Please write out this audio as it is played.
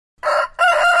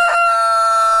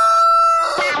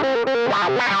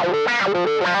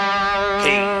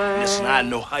Hey, listen, I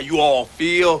know how you all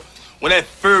feel. When that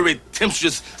furry temptress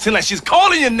just seems like she's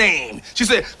calling your name. She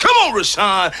said, come on,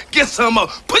 Rashawn, get some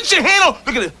up. Put your hand on.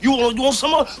 Look at it. You want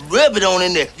some up? Rub it on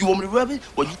in there. You want me to rub it?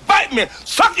 Well, you bite me.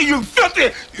 Suck it, you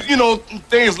filthy. You know,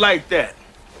 things like that.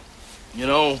 You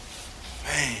know?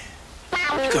 Man,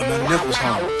 you got my nipples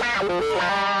hard.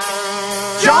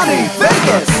 Johnny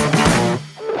Vegas!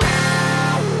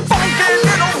 Funky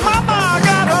little mama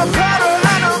got a powder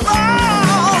and a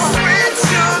roll. Sweet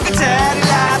sugar daddy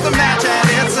like the match and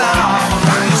it's on.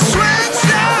 Sweet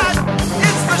shot,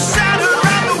 it's the shot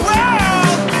around the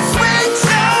world. Sweet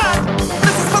shot,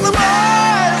 this is for the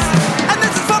boys, and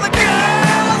this is for the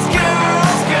girls,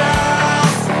 girls,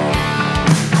 girls.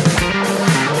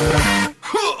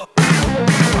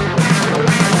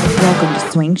 Welcome to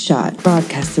Swing Shot,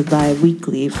 broadcasted live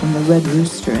weekly from the Red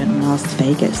Rooster in Las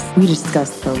Vegas. We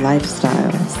discuss the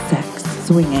lifestyle, sex,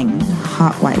 swinging,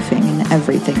 hot wifing, and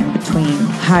everything in between.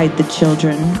 Hide the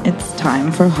children. It's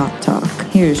time for Hot Talk.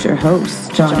 Here's your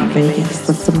host, Johnny Vegas,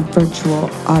 with some virtual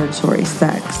auditory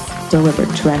sex delivered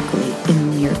directly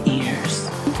in your ears.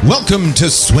 Welcome to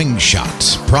Swing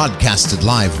Shot, broadcasted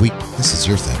live week. This is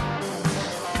your thing.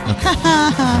 Okay.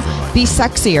 Be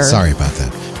sexier. Sorry about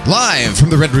that. Live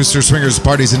from the Red Rooster Swingers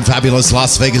Parties in fabulous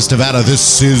Las Vegas, Nevada,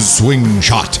 this is Swing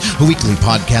Shot, a weekly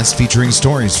podcast featuring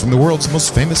stories from the world's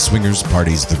most famous swingers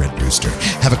parties, the Red Rooster.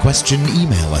 Have a question?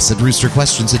 Email us at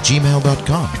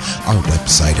roosterquestions@gmail.com. Our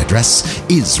website address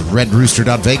is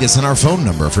redrooster.vegas, and our phone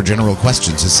number for general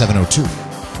questions is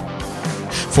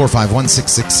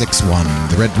 702-451-6661.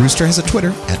 The Red Rooster has a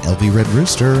Twitter at LV Red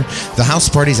Rooster. The house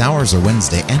party's hours are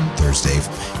Wednesday and Thursday,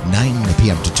 9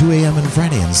 p.m. to 2 a.m. and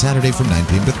Friday and Saturday from 9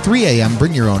 p.m. to 3 a.m.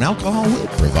 Bring your own alcohol. We'll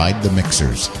provide the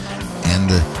mixers and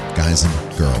the guys and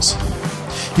girls.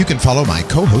 You can follow my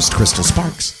co-host, Crystal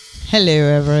Sparks, Hello,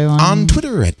 everyone. on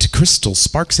Twitter at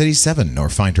CrystalSparks87, or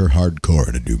find her hardcore,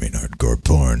 and I do mean hardcore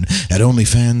porn, at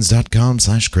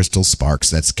onlyfans.com/Crystal Sparks.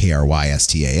 That's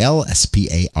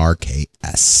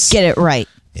KRYSTALSPARKS. Get it right.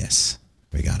 Yes,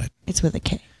 we got it. It's with a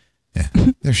K. Yeah,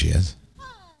 there she is.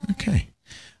 Okay.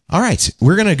 All right,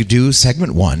 we're going to do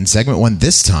segment one. Segment one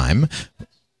this time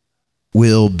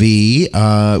will be,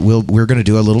 we're going to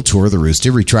do a little tour of the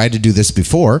Rooster. We tried to do this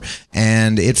before,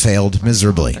 and it failed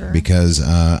miserably because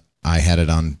I had it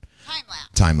on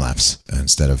time-lapse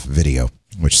instead of video,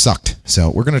 which sucked. So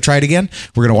we're going to try it again.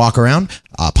 We're going to walk around.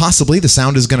 Possibly the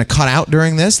sound is going to cut out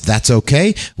during this. That's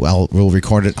okay. Well, we'll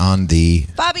record it on the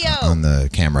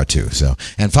camera too. So,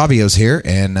 and Fabio's here,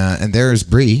 and there's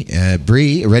Bree,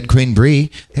 Red Queen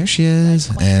Bree. There she is,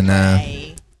 and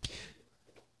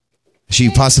she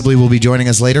possibly will be joining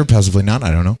us later. Possibly not.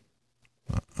 I don't know.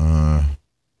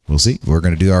 We'll see. We're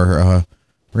going to do our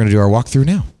walkthrough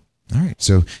now. All right,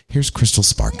 so here's Crystal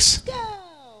Sparks. Let's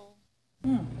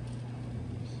go.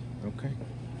 Okay.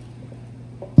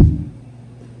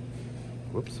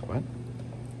 Whoops, what?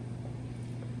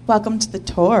 Welcome to the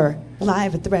tour,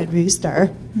 live at the Red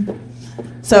Rooster.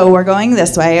 So we're going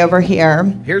this way over here.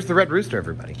 Here's the Red Rooster,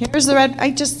 everybody. Here's the Red...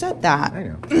 I just said that. I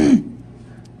know.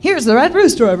 Here's the Red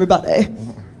Rooster, everybody.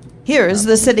 Here's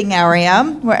the sitting area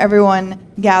where everyone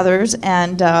gathers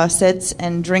and sits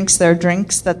and drinks their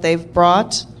drinks that they've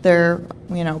brought.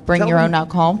 Bring your own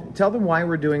alcohol. Tell them why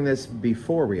we're doing this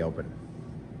before we open.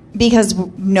 Because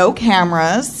no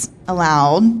cameras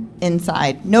allowed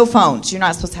inside. No phones. You're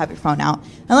not supposed to have your phone out.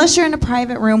 Unless you're in a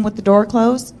private room with the door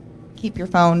closed, keep your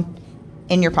phone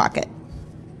in your pocket.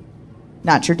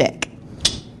 Not your dick.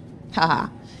 Haha.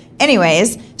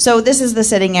 Anyways, so this is the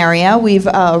sitting area. We've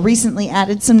recently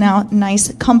added some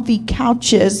nice comfy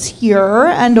couches here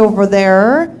and over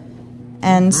there.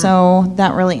 And so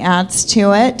that really adds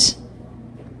to it.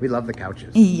 We love the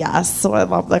couches. Yes, so I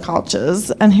love the couches.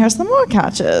 And here's some more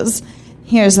couches.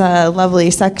 Here's a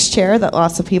lovely sex chair that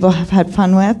lots of people have had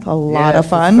fun with. A lot of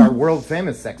fun. This is our world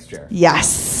famous sex chair.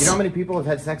 Yes. You know how many people have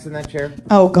had sex in that chair?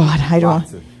 Oh God, I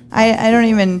Lots don't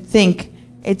even think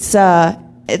it's a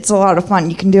lot of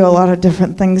fun. You can do a lot of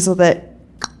different things with it,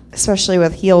 especially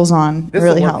with heels on. This it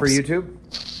really will work helps.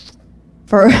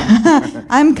 for YouTube.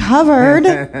 I'm covered.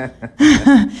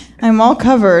 I'm all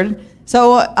covered.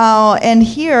 So, and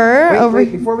here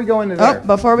Wait, before we go into there.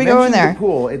 Before we go in there. The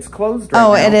pool. It's closed right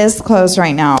now. It is closed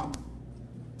right now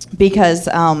because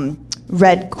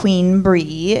Red Queen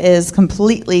Bree is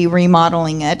completely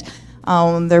remodeling it.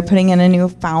 They're putting in a new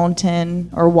fountain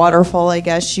or waterfall, I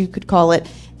guess you could call it,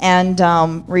 and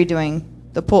redoing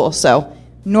the pool. So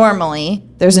normally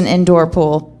there's an indoor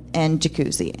pool and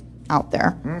jacuzzi out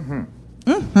there. Mm-hmm.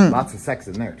 Lots of sex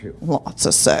in there too. Lots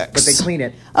of sex. But they clean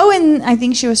it. Oh, and I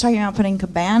think she was talking about putting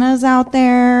cabanas out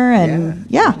there, and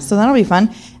yeah, so that'll be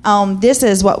fun. This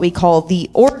is what we call the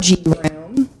orgy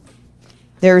room.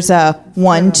 There's a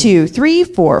 1, 2, 3,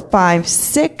 4, 5,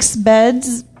 6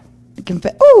 beds. It can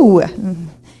fit. Ooh,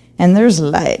 and there's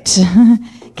light.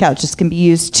 Couches can be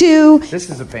used too. This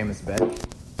is a famous bed.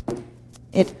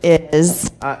 It is.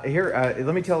 Here,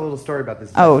 let me tell a little story about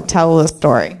this bed. Oh, tell the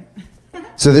story.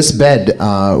 So this bed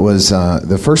was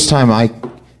the first time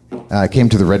I came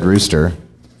to the Red Rooster.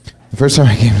 The first time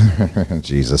I came to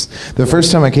Jesus. The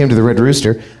first time I came to the Red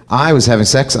Rooster, I was having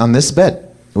sex on this bed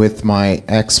with my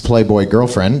ex-Playboy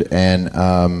girlfriend, and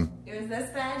It was this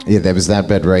bed? yeah, that was that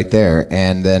bed right there.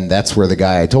 And then that's where the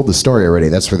guy, I told the story already.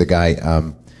 That's where the guy,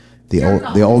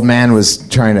 the old man was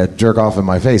trying to jerk off in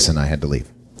my face, and I had to leave.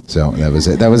 So that was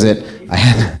it. That was it. I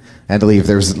had to leave.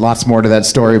 There's lots more to that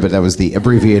story, but that was the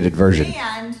abbreviated version.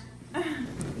 And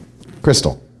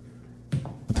Crystal,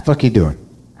 what the fuck are you doing?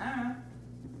 I don't know.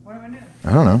 What am I doing?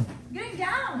 I don't know. Getting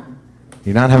down.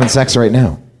 You're not having sex right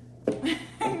now.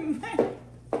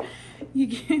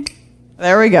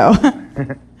 There we go.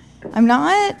 I'm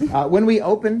not. When we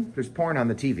open, there's porn on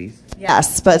the TVs.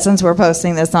 Yes, but since we're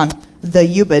posting this on the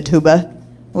Yuba,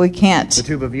 we can't. The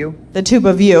tube of you. The tube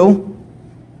of you.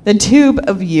 The tube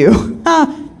of you.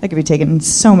 That could be taken in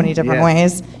so many different Yeah.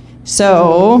 ways.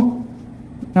 So,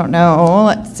 I don't know.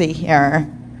 Let's see here.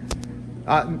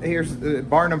 Here's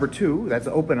bar number 2. That's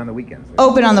open on the weekends.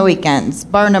 Open on the weekends.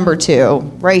 Bar number 2,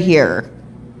 right here.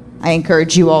 I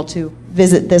encourage you all to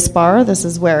visit this bar. This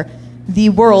is where the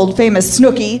world famous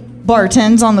Snooki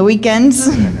bartends on the weekends.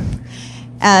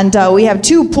 And we have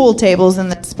 2 pool tables in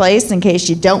this place in case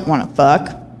you don't want to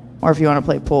fuck, or if you want to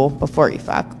play pool before you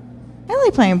fuck. I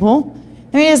like playing pool.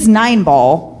 I mean, it's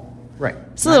 9-ball. Right.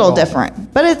 It's a little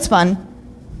different, but it's fun.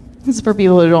 It's for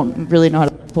people who don't really know how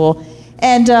to play pool.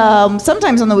 And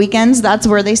sometimes on the weekends, that's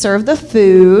where they serve the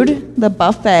food, the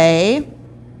buffet.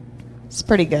 It's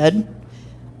pretty good.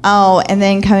 Oh, and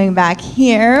then coming back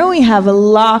here, we have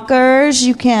lockers.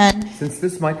 You can... Since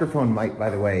this microphone might, by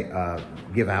the way,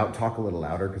 give out, talk a little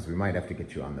louder because we might have to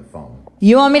get you on the phone.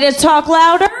 You want me to talk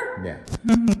louder? Yeah.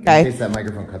 Okay. In case that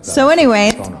microphone cuts out. So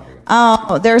anyways, Phone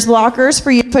audio. there's lockers for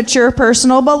you to put your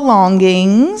personal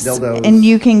belongings. Dildos. And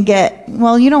you can get...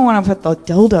 Well, you don't want to put the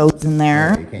dildos in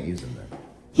there. You can't use them there.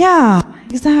 Yeah,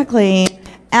 exactly.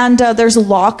 And there's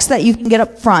locks that you can get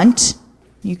up front.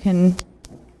 You can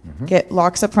get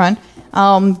locks up front.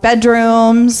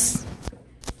 Bedrooms.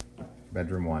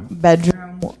 Bedroom 1.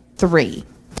 Bedroom 3.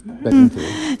 Bedroom 2.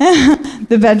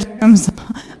 The bedrooms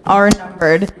are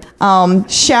numbered.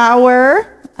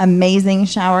 Shower. Amazing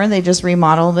shower. They just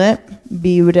remodeled it.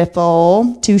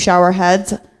 Beautiful. 2 shower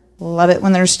heads. Love it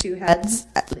when there's 2 heads,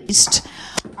 at least.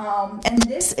 And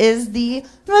this is the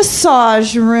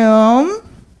massage room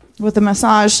with a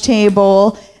massage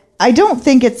table. I don't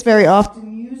think it's very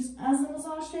often used as a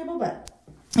massage table, but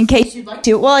in case you'd like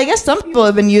to. Well, I guess some people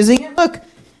have been using it. Look,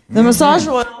 the massage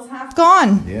oil is half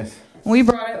gone. Yes. We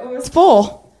brought it, it was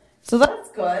full. So that's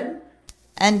good.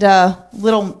 And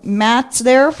little mats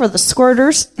there for the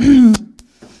squirters.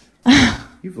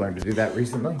 You've learned to do that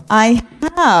recently. I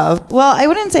have. Well, I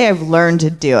wouldn't say I've learned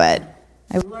to do it.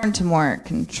 I've learned to more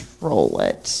control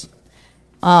it.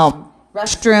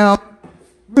 Restroom,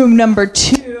 room number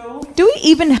 2. Do we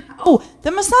even... Oh,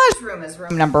 the massage room is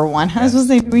room number 1. I was supposed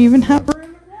to say, do we even have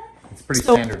room? It's a pretty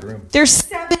So, standard room. There's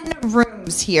 7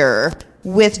 rooms here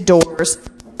with doors,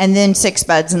 and then 6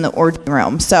 beds in the orgy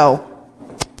room. So,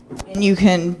 and you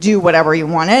can do whatever you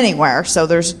want anywhere. So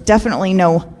there's definitely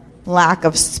no lack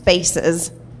of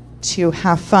spaces to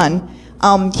have fun.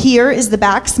 Here is the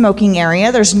back smoking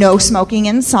area. There's no smoking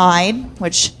inside,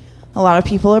 which a lot of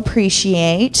people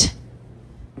appreciate.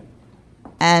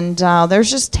 And there's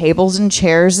just tables and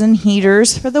chairs and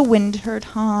heaters for the winter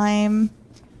time,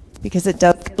 because it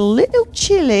does get a little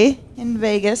chilly in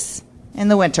Vegas in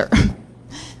the winter.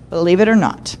 Believe it or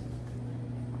not.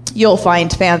 You'll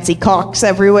find fancy cocks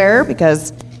everywhere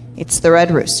because it's the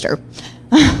Red Rooster.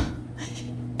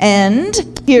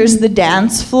 And here's the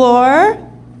dance floor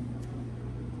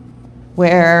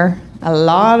where a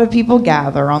lot of people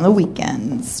gather on the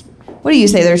weekends. What do you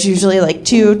say? There's usually like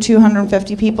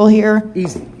 250 people here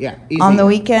Easy. Yeah. Easy. on the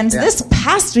weekends. Yeah. This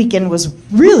past weekend was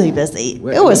really busy.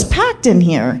 Well, It was packed in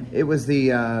here. It was the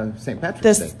St.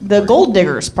 Patrick's Day. The Gold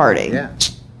Diggers party. Yeah.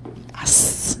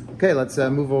 Yes. Okay, let's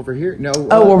move over here. No.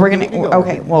 Oh, well, we're we gonna. can go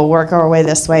Okay, we'll work our way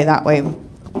this way. That way,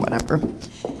 whatever.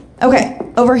 Okay,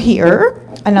 over here,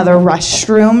 another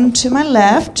restroom to my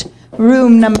left.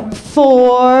 Room number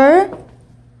 4.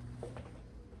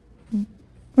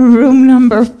 Room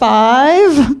number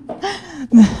 5.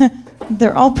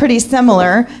 They're all pretty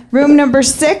similar. Room number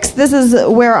 6, this is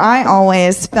where I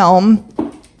always film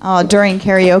during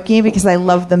karaoke because I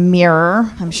love the mirror.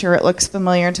 I'm sure it looks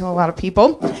familiar to a lot of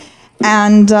people.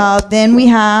 And then we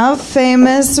have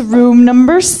famous room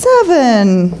number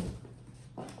 7.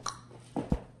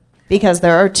 Because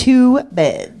there are 2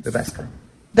 beds. The best room.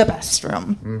 The best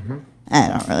room. I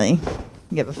don't really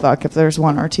give a fuck if there's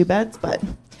 1 or 2 beds, but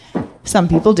some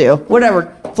people do.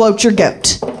 Whatever floats your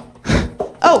goat.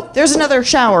 Oh, there's another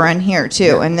shower in here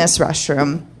too, in this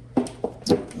restroom,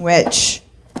 which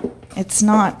it's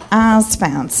not as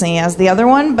fancy as the other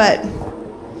one, but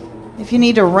if you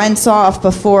need to rinse off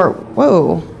before,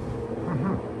 whoa.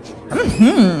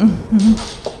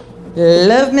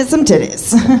 Love me some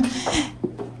titties.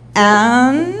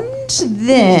 And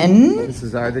then... This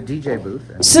is the DJ booth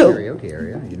and So- the karaoke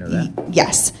area. You know that.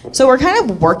 Yes. So we're kind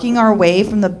of working our way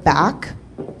from the back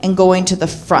and going to the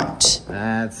front.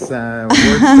 That's words to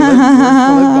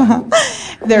live by.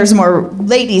 There's more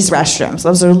ladies' restrooms.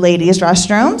 Those are ladies'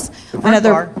 restrooms. Front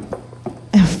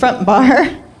Front bar.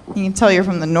 You can tell you're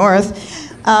from the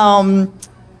north.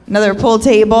 Another pool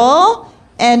table.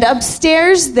 And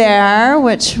upstairs there,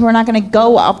 which we're not going to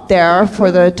go up there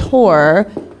for the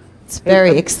tour. It's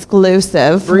very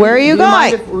exclusive. Where are you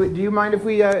going? Do you mind if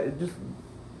we just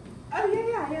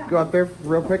go up there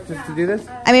real quick just to do this?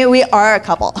 I mean, we are a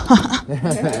couple.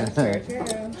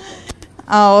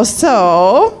 Oh,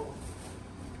 so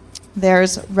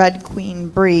there's Red Queen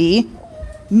Brie.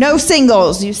 No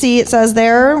singles. You see it says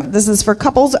there, this is for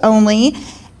couples only.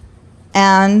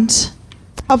 And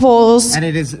couples, And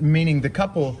it is meaning the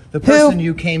couple, the person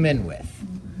you came in with.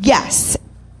 yes.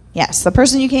 Yes, the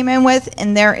person you came in with,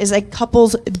 and there is a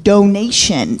couple's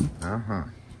donation. Uh-huh.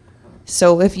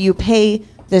 So if you pay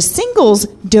the singles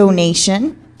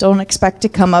donation, don't expect to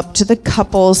come up to the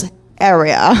couples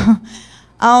area.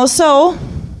 Also,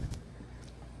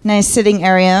 nice sitting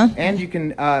area. And you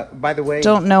can, by the way...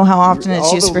 Don't know how often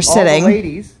it's used for sitting. All the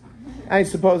ladies, I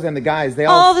suppose, and the guys, they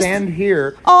All all the- stand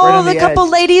here all right on the the couple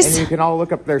edge, ladies. and you can all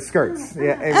look up their skirts.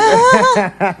 Yeah.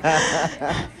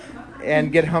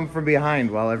 And get hung from behind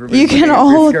while everybody... You can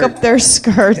all look up their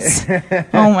skirts.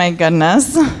 Oh my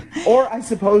goodness. Or, I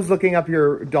suppose, looking up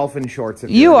your dolphin shorts.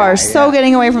 If You you're a are guy, so yeah.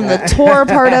 getting away from the tour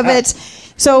part of it.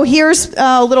 So here's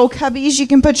little cubbies you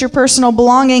can put your personal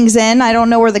belongings in. I don't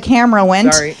know where the camera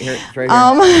went. Sorry, here, it's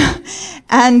right here.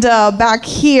 And back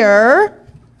here,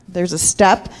 there's a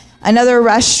step, another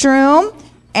restroom,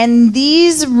 and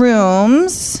these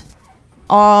rooms,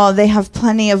 they have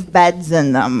plenty of beds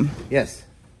in them. Yes.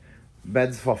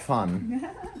 Beds for fun.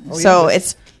 Oh, So yeah.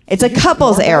 it's a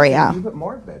couples area. You put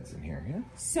more beds in here, yeah?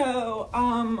 So,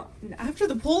 after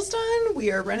the pool's done,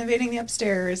 we are renovating the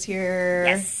upstairs here.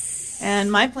 Yes.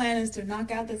 And my plan is to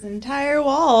knock out this entire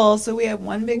wall so we have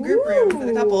one big group room for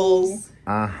the couples.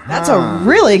 Uh-huh. That's a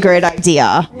really great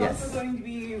idea. We're also going to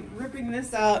be ripping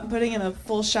this out and putting in a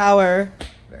full shower.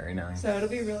 Very nice. So it'll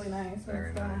be really nice.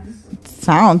 Very nice.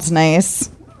 Sounds nice.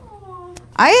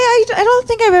 I don't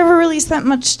think I've ever really spent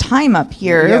much time up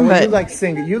here, Yeah, well, but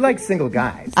you like single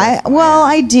guys.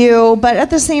 I do, but at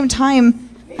the same time,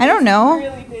 I don't know.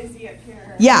 Really busy up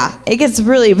here. Yeah, it gets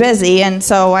really busy, and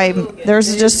so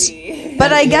there's just.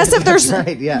 But I guess if there's,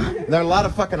 Right, yeah. There are a lot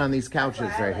of fucking on these couches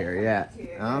right here, yeah.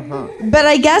 Uh-huh. but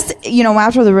I guess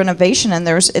after the renovation and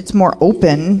it's more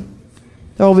open,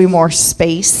 there will be more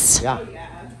space, Yeah.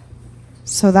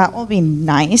 so that will be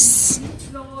nice.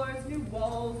 Floors, new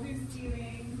walls, new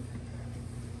ceiling,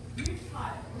 new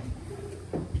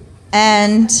tile.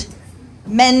 And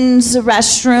men's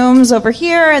restrooms over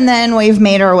here, and then we've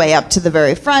made our way up to the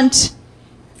very front,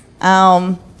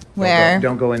 where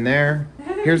Don't go in there.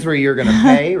 Here's where you're going to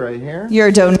pay, right here.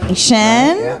 your donation.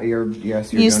 Yeah, your You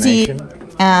donation. see,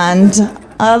 and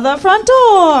the front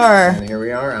door. And here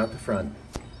we are out the front.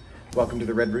 Welcome to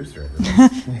the Red Rooster.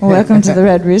 everybody. Welcome to the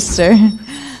Red Rooster.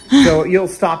 So you'll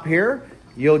stop here.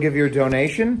 You'll give your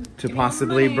donation to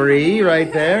possibly Bree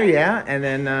right there, yeah. And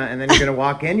then you're going to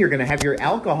walk in. You're going to have your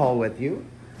alcohol with you.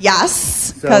 Yes,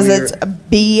 So because you're- it's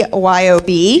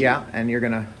BYOB. Yeah, and you're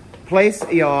going to place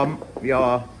your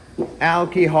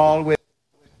alcohol with...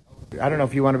 I don't know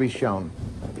if you want to be shown.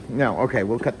 No, okay,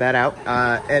 we'll cut that out.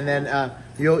 And then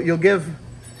you'll give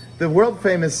the world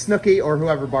famous Snooky or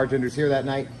whoever bartender's here that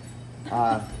night.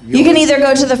 You can either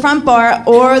go to the front bar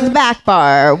or the back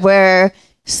bar, where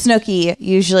Snooky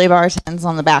usually bartends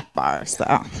on the back bar. So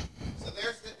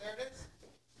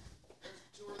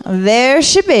there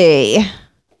should be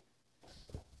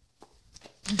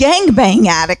gangbang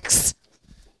addicts.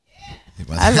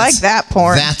 Well, I like that's- that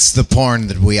porn. That's the porn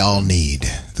that we all need.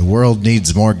 The world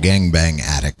needs more gangbang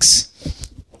addicts.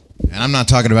 And I'm not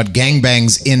talking about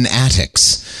gangbangs in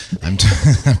attics. I'm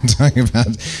talking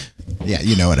about, yeah,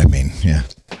 you know what I mean. Yeah.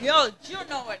 Yo, you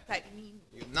know what I mean.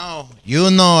 No, you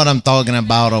know what I'm talking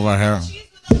about over here.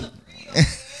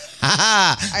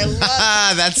 I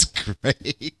love That's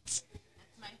great.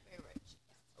 my favorite.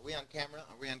 Are we on camera?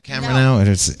 Are we on camera now?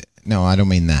 No, I don't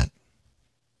mean that.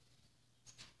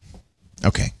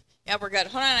 Okay. Yeah, we're good.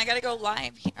 Hold on, I gotta go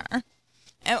live here.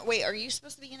 Wait, are you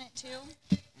supposed to be in it too?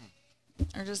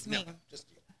 Or just me?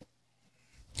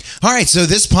 All right, so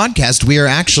this podcast, we are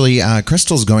actually,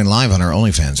 Crystal's going live on our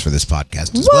OnlyFans for this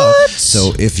podcast as well.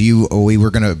 So if we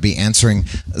were going to be answering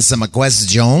some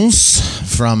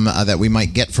questions from that we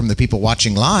might get from the people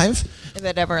watching live. If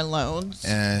it ever loads.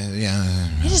 Yeah.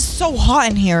 It is so hot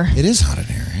in here. It is hot in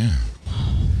here, yeah.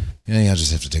 Yeah, I'll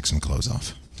just have to take some clothes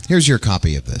off. Here's your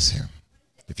copy of this here,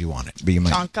 if you want it. But you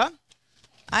might. Chanka.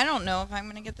 I don't know if I'm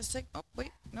going to get the sick. Oh, wait.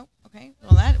 Nope. Okay.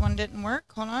 Well, that one didn't work.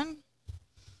 Hold on.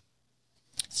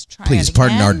 Let's try Please it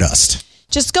pardon again. our dust.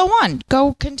 Just go on.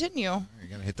 Go continue. You're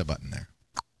going to hit the button there.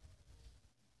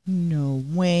 No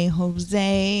way,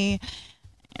 Jose.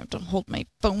 I have to hold my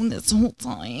phone this whole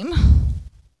time.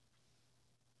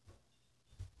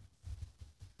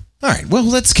 All right, well,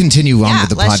 let's continue on with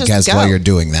the let's just podcast go. while you're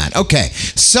doing that. Okay,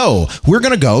 so we're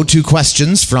going to go to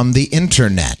questions from the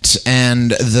internet.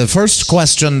 And the first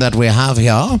question that we have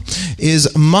here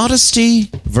is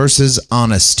modesty versus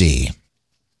honesty.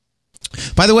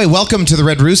 By the way, welcome to the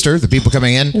Red Rooster, the people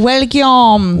coming in.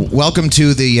 Welcome. Welcome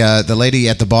to the lady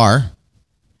at the bar.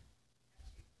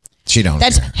 She don't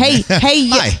That's care. hey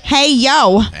Hi. hey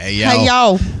yo. Hey, yo. Hey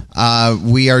yo.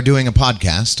 We are doing a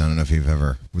podcast. I don't know if you've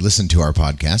ever listened to our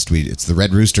podcast. It's the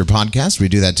Red Rooster podcast. We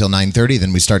do that till 9:30.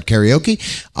 Then we start karaoke.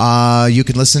 You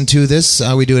can listen to this.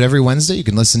 We do it every Wednesday. You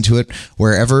can listen to it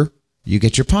wherever you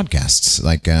get your podcasts,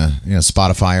 like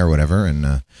Spotify or whatever.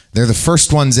 And they're the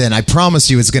first ones in. I promise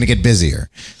you, it's going to get busier.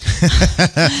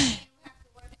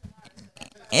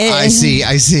 I see.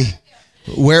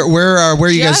 Where are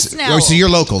you guys? Just now. Oh, so you're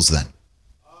locals then.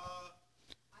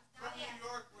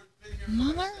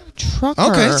 Mother trucker.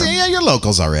 Okay, so yeah, you're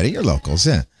locals already. You're locals,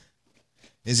 yeah.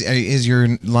 Is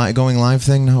your going live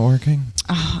thing not working?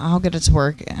 I'll get it to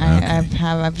work.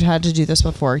 I've had to do this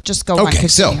before. Just go on. Okay,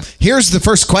 so continue. here's the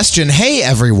first question. Hey,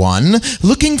 everyone.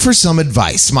 Looking for some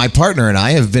advice. My partner and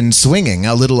I have been swinging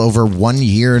a little over 1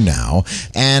 year now,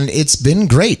 and it's been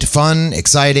great, fun,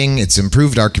 exciting. It's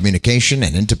improved our communication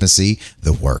and intimacy,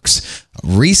 the works.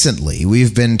 Recently,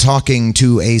 we've been talking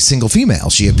to a single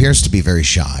female. She appears to be very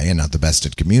shy and not the best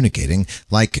at communicating,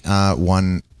 like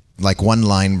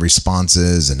one-line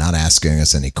responses and not asking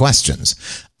us any questions.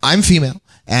 I'm female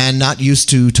and not used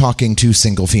to talking to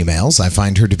single females. I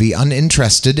find her to be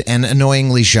uninterested and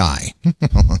annoyingly shy.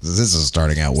 This is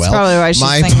starting out well. probably why she's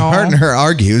My single. partner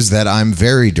argues that I'm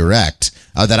very direct,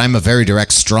 that I'm a very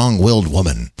direct, strong-willed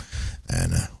woman,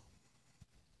 and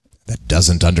that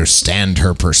doesn't understand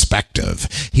her perspective.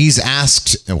 He's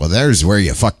asked, well, there's where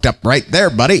you fucked up right there,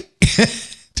 buddy.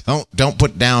 Don't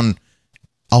put down,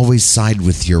 always side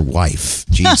with your wife.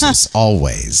 Jesus,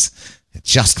 always. It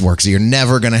just works. You're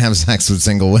never going to have sex with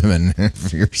single women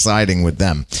if you're siding with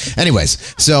them.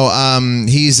 Anyways, so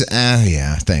he's,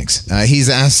 thanks. He's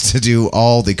asked to do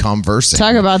all the conversing.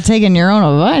 Talk about taking your own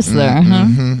advice there.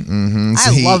 Huh?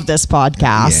 So I love this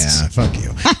podcast. Yeah, fuck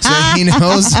you. So he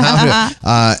knows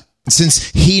how to, since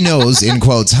he knows, in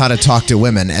quotes, how to talk to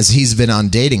women, as he's been on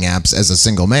dating apps as a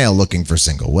single male looking for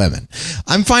single women.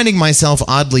 I'm finding myself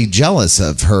oddly jealous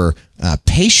of her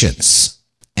patience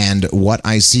and what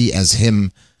I see as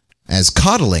him as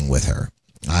coddling with her.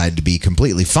 I'd be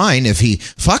completely fine if he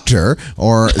fucked her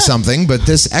or something, but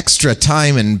this extra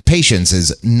time and patience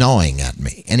is gnawing at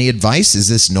me. Any advice? Is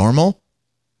this normal?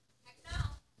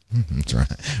 That's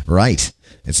right. Right.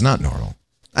 It's not normal.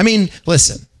 I mean,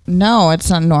 listen. No, it's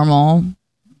not normal.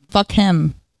 Fuck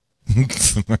him.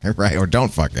 Right, or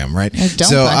don't fuck him, right? Or don't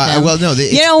fuck him. Well, no.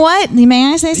 You know what?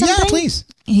 May I say something? Yeah, please.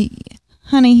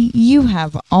 Honey, you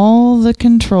have all the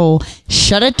control.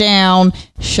 Shut it down.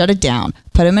 Shut it down.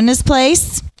 Put him in his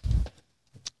place.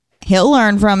 He'll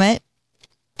learn from it.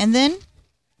 And then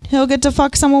he'll get to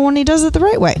fuck someone when he does it the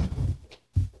right way.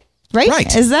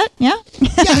 Right? Is that? Yeah.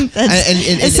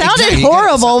 It sounded exactly,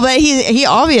 horrible, but he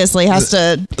obviously has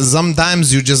to.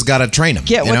 Sometimes you just gotta train them.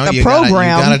 Get with the you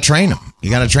program. You gotta train them. You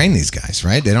gotta train these guys,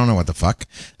 right? They don't know what the fuck.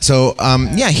 So,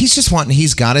 he's just wanting.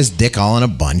 He's got his dick all in a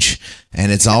bunch, and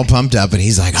it's all pumped up, and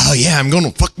he's like, "Oh yeah, I'm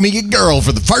gonna fuck me a girl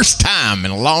for the first time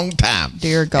in a long time."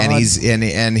 Dear God.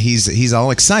 And he's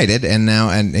all excited, and now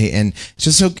and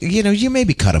just so you know, you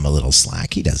maybe cut him a little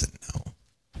slack. He doesn't know.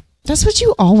 That's what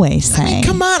you always say. I mean,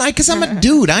 come on, because I'm a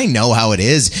dude. I know how it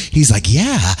is. He's like,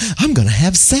 yeah, I'm gonna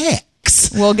have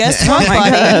sex. Well, guess what, Oh my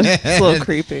buddy? God. It's a little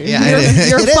creepy. Yeah,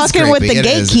 You're it is fucking with creepy. the It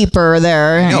is. gatekeeper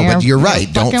there. No, but you're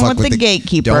right. Don't fucking fuck with the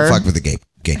gatekeeper. Don't fuck with the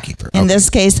gatekeeper. In Okay. this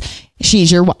case,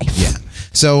 she's your wife. Yeah.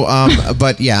 So,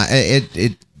 but yeah,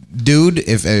 it, dude,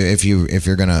 if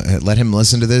you're gonna let him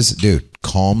listen to this, dude,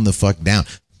 calm the fuck down.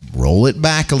 Roll it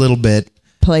back a little bit.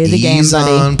 Play the game, Ease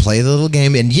buddy. on, play the little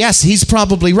game. And yes, he's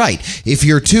probably right. If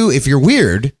you're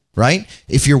weird, right?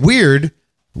 If you're weird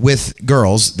with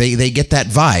girls, they get that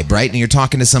vibe, right? And you're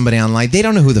talking to somebody online, they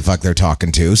don't know who the fuck they're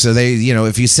talking to. So they,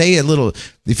 if you say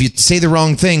the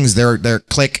wrong things, they're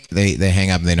click, they hang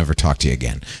up and they never talk to you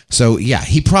again. So yeah,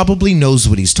 he probably knows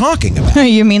what he's talking about.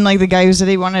 You mean like the guy who said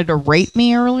he wanted to rape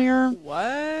me earlier? What?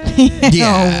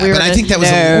 Yeah, but I think that was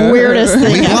Weirdest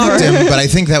thing we blocked ever. him, but I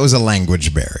think that was a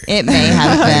language barrier. It may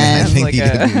have I been. think Like he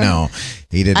a- didn't know.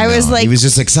 He didn't I was know. like- he was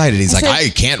just excited. He's like, said- I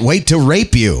can't wait to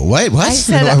rape you. What?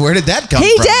 said- Where did that come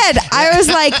He from? did. I was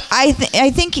like,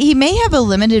 I think he may have a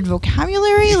limited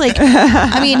vocabulary. Like,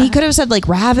 I mean, he could have said like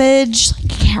ravage.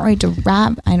 Like, I can't wait to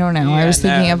rap. I don't know. I was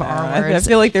thinking of our I words.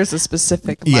 feel like there's a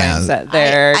specific Yeah. mindset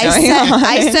there. I going sent, on.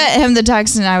 I sent him the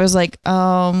text and I was like,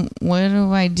 what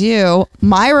do I do?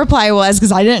 My reply was,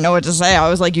 because I didn't know what to say, I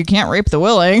was like, you can't rape the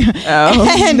willing.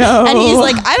 Oh, and, no. and he's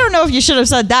like, I don't know if you should have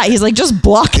said that. He's like, just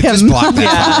block him. Just block that.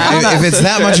 Yeah. If it's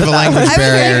that much of a language I was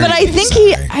barrier. like, but I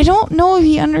think I don't know if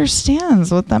he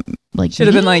understands what that like Should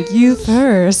have been like, you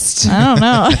first. I don't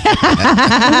know.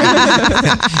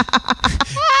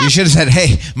 You should have said,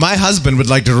 hey, my husband would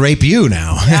like to rape you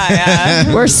now.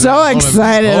 Yeah. We're so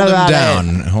excited Hold him about down.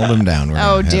 it. Hold him down. We're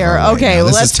Oh, gonna have dear. him right Okay, now.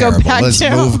 This let's is go terrible. back Let's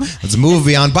to- Let's move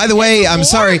beyond. By the way, I'm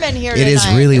sorry. warm in here It is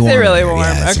tonight. really Is it warm. really in here. warm?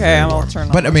 Yeah, it's Okay, really I'm all warm.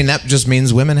 turned But on. I mean, that just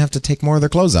means women have to take more of their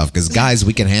clothes off because guys,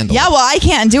 we can handle Yeah, it. well, I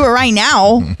can't do it right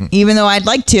now, even though I'd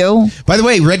like to. By the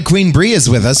way, Red Queen Bree is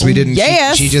with us. We didn't.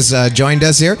 Yes. She just joined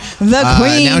us here. The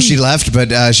Queen. Now she left,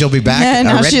 but she'll be back. Yeah,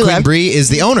 now Red she Queen left. Bree is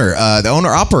the owner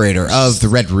operator of the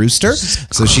Red Rooster.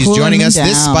 So she's cooling joining me us.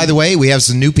 This, down. by the way, we have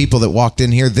some new people that walked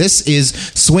in here. This is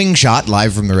Swing Shot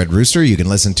live from the Red Rooster. You can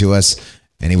listen to us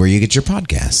anywhere you get your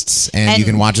podcasts, and you And-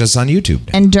 can watch us on YouTube.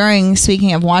 And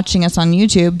speaking of watching us on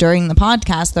YouTube, during the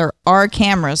podcast, there are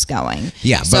cameras going.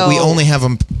 Yeah, but So we only have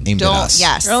them aimed at don't, us.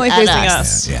 yes, You're only at facing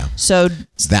us. Yeah. So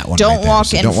It's that one. Don't right there. walk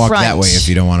So in don't walk that front. way if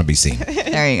you don't want to be seen.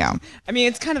 there you go. I mean,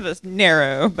 it's kind of a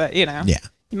narrow, but you know. Yeah.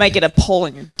 You might get a pull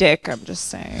in your dick, I'm just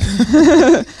saying.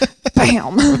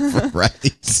 Bam.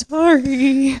 Right.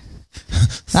 Sorry.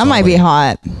 That might be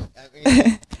hot.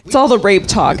 It's all the rape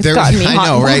talk. It's There- gotten me I hot.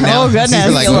 know right now. Oh, goodness.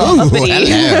 You're like, A little ooh, uppity.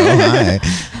 hello,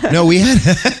 hi. No,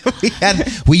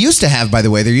 we used to have, by the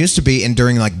way, there used to be, and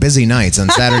during like busy nights on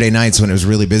Saturday nights when it was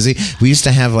really busy, we used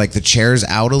to have like the chairs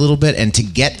out a little bit, and to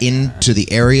get into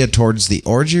the area towards the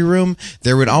orgy room,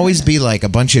 there would always be like a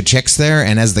bunch of chicks there,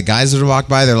 and as the guys would walk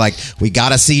by, they're like, "We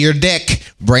gotta see your dick.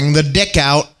 Bring the dick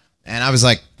out." And I was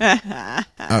like,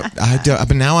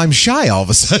 but now I'm shy all of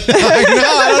a sudden. Like, no,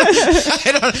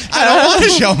 I don't want to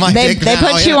show my They dick now.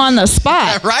 put you on the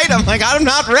spot. Right? I'm like, I'm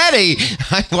not ready.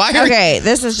 Why are Okay,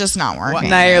 this is just not working.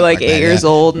 Now you're like Like that, 8 years yeah.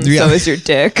 old, and Yeah. so is your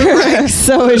dick.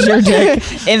 So is your dick.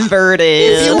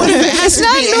 Inverted. You would have asked It's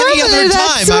not me any normally other that time.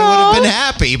 I would have small. been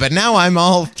happy, but now I'm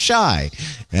all shy.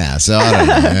 Yeah, so I don't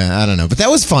know. I don't know. But that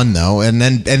was fun though. And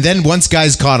then once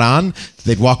guys caught on,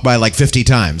 they'd walk by like 50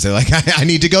 times. They're like, I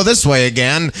need to go this way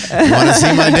again. Want to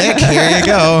see my dick? Here you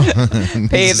go.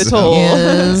 Pay the So- toll.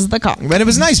 Is the cock. But it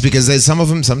was nice because some of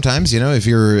them sometimes, if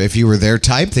you were their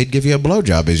type, they'd give you a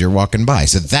blowjob as you're walking by.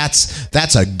 So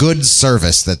that's a good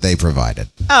service that they provided.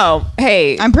 Oh,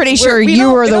 hey. I'm pretty sure we you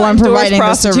don't- were we the don't one endorse providing the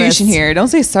prostitution service. here. Don't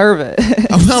say serve it.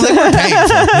 Oh, well, they weren't paying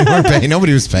for it. They weren't paying.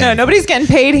 Nobody was paying. No, nobody's getting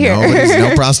paid here.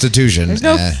 No prostitution. There's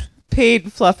no paid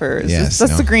fluffers. Yes,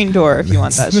 That's no. the green door if you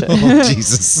want that shit. Oh,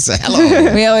 Jesus.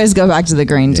 Hello. We always go back to the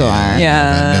green door.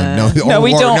 Yeah. No,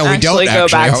 we don't no, we actually don't go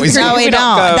actually. back to Always- the No, we We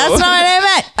don't. don't go. That's not what I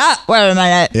meant. Wait a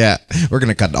minute. Yeah, we're going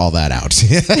to cut all that out.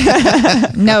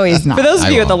 No, he's not. For those of I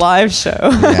you at the won't. live show,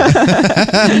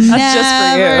 Never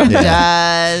just for you.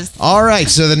 does. All right,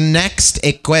 so the next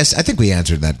quest, I think we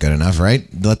answered that good enough, right?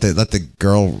 Let the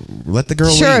girl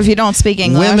Sure, lead. if you don't speak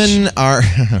English.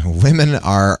 Women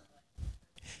are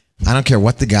I don't care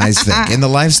what the guys think. In the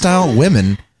lifestyle,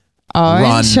 women Are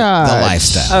run in charge. the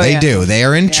lifestyle. Oh, They yeah. do. They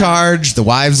are in charge. The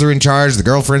wives are in charge. The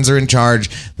girlfriends are in charge.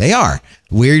 They are.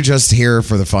 We're just here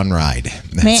for the fun ride.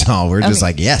 That's Man, all. We're just okay.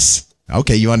 like, yes.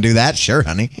 Okay, you want to do that? Sure,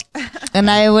 honey. And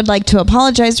I would like to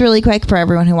apologize really quick for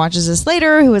everyone who watches this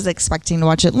later, who is expecting to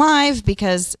watch it live,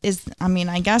 because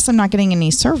I guess I'm not getting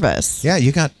any service. Yeah,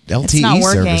 you got It's not LTE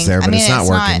working. service there, but it's not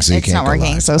working, so you it's can't not go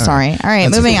working. live. So All sorry. right. All right,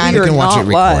 That's moving okay. on. You can watch it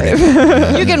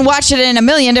recorded. You can watch it in a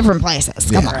million different places.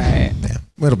 Come on. Right. Yeah,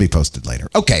 it'll be posted later.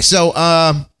 Okay, so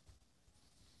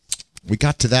we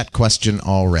got to that question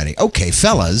already. Okay,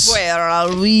 fellas. Where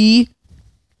are we?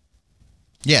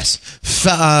 Yes,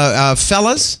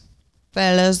 fellas.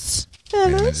 Fellas. Wait a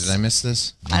minute, did I miss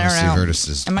this? I don't know.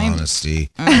 Versus Am I- honesty.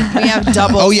 We have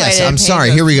double. Oh yes, I'm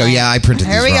sorry. Here we go. Yeah, I printed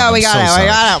these Here we wrong. go. I'm We got so it. We sorry.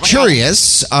 got it.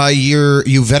 Curious,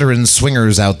 you veteran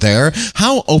swingers out there,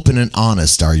 how open and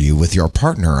honest are you with your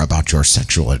partner about your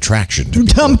sexual attraction to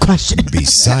people Dumb question.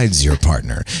 besides your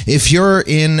partner? If you're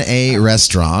in a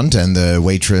restaurant and the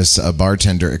waitress, a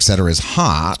bartender, etc., is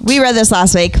hot, We read this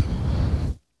last week.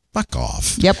 fuck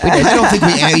off. Yep, we did. I don't think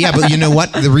we. Yeah, but you know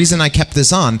what? The reason I kept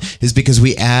this on is because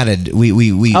we added. We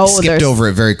skipped there's- over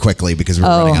it very quickly because we were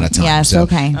running out of time. yes, So,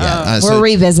 okay. Yeah, We're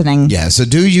revisiting. Yeah. So,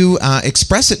 do you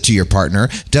express it to your partner?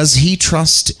 Does he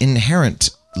trust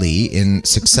inherently in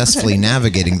successfully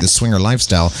navigating the swinger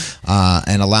lifestyle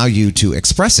and allow you to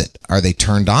express it? Are they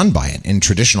turned on by it? In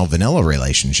traditional vanilla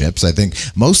relationships, I think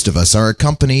most of us are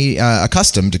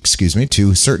accustomed,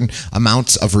 to certain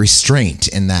amounts of restraint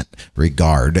in that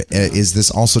regard. Is this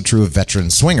also true of veteran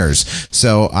swingers?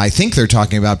 So I think they're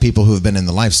talking about people who have been in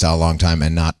the lifestyle a long time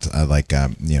and not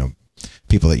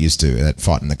people that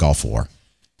fought in the Gulf War.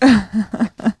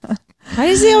 Why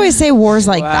does he always say wars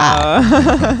like that?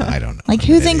 I don't know. Like,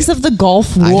 who thinks of the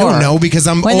Gulf War? I don't know because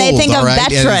I'm when old. they think all of right?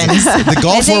 veterans. The They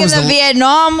Gulf War think was of the the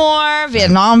Vietnam War,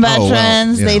 Vietnam well,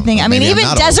 veterans. you They know, think. I mean, maybe I'm even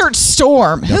not Desert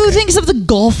Storm. Who Okay. thinks of the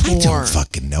Gulf War? I don't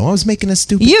fucking know. I was making a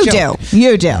stupid You joke. do.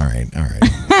 You do. All right.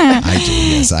 I do.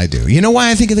 Yes, I do. You know why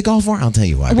I think of the Gulf War? I'll tell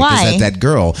you why. Why? Because that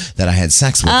girl that I had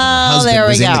sex with, her Oh, husband there we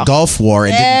was in go. the Gulf War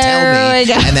and didn't There tell me. we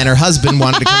go. And then her husband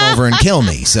wanted to come over and kill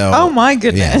me. So, Oh, my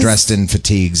goodness. Yeah, dressed in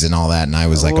fatigues and all that, and I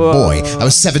was like a boy. I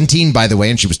was 17, by the way,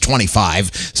 and she was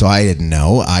 25. So I didn't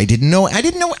know. I didn't know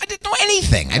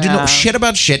anything. I didn't know shit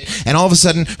about shit. And all of a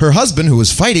sudden, her husband, who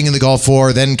was fighting in the Gulf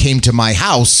War, then came to my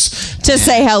house To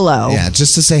say hello. Yeah,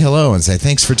 just to say hello and say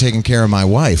thanks for taking care of my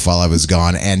wife while I was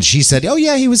gone. And she said, "Oh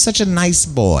yeah, he was such a nice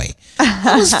boy."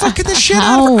 I was fucking the shit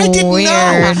out of her. I didn't weird.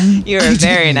 know. You're a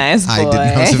very nice boy. I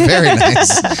didn't. I was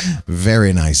a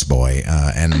very nice boy,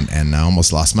 and I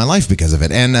almost lost my life because of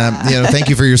it. And thank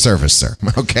you for your service, sir.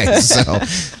 Okay, so.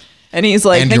 And he's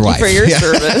like, And thank your you for wife. your Yeah.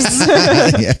 service.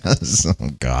 Yes. Oh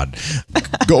God.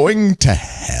 Going to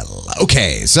hell.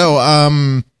 Okay,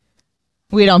 so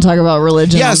We don't talk about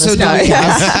religion. yeah, on so this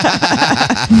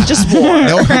podcast. Just war.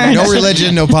 no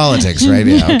religion, no politics, right?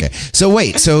 Yeah, okay. So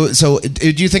wait, so do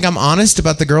you think I'm honest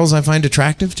about the girls I find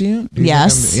attractive to you? Do you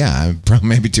Yes. think I'm probably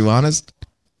maybe too honest.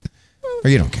 Or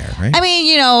you don't care, right? I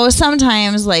mean,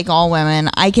 sometimes, like all women,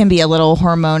 I can be a little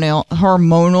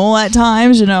hormonal at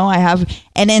times. I have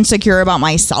an insecure about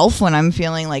myself when I'm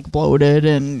feeling like bloated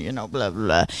and blah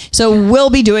blah. So we'll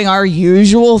be doing our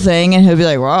usual thing, and he'll be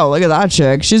like, "Wow, look at that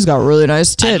chick! She's got really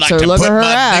nice tits." Or look at her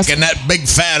ass. dick in that big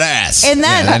fat ass. And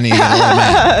then- then you get a little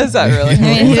mad. Is that really? I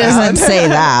mean, he doesn't say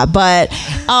that, but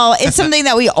it's something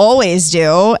that we always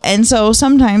do. And so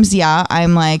sometimes, yeah,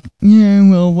 I'm like, yeah,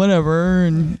 well, whatever.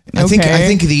 And I think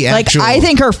the actual like, I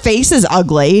think her face is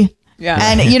ugly. Yeah.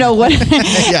 And you know what?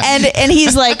 and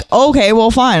he's like, okay, well,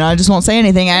 fine. I just won't say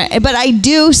anything. But I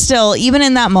do still, even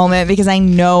in that moment, because I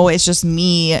know it's just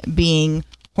me being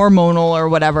hormonal or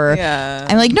whatever. Yeah.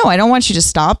 I'm like, no, I don't want you to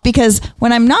stop, because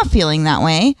when I'm not feeling that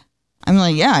way, I'm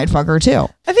like, yeah, I'd fuck her too.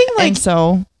 I think And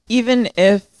so even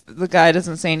if the guy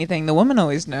doesn't say anything, the woman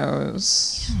always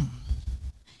knows.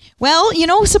 Well,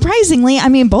 surprisingly, I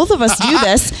mean, both of us do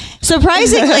this.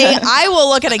 Surprisingly, I will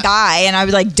look at a guy and I'll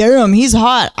be like, damn, he's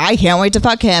hot. I can't wait to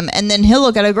fuck him. And then he'll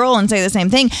look at a girl and say the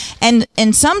same thing. And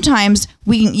sometimes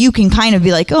you can kind of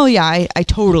be like, oh yeah, I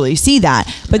totally see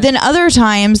that. But then other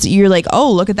times you're like,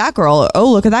 oh, look at that girl. Or,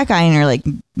 oh, look at that guy. And you're like,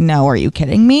 no, are you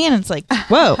kidding me? And it's like,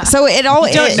 whoa. So it all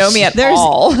You don't know me at there's-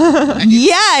 all.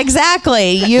 Yeah,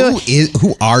 exactly.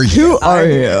 who are you? Are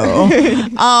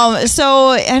you? So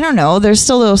I don't know. There's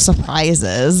still those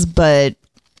surprises, but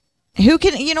who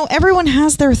can? Everyone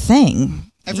has their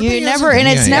thing. Everybody You has never, their and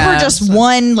thing, it's yeah, never yeah. just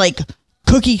one like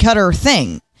cookie cutter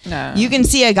thing. No. You can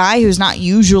see a guy who's not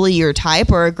usually your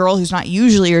type, or a girl who's not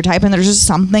usually your type, and there's just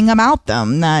something about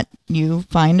them that you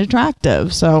find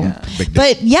attractive. So, Big deal.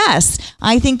 but yes,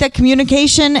 I think that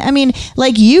communication. I mean,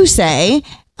 like you say.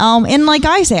 And like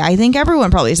I say, I think everyone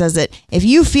probably says it. If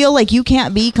you feel like you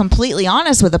can't be completely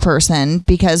honest with a person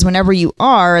because whenever you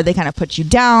are, they kind of put you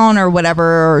down or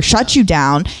whatever, or shut you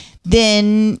down,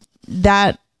 then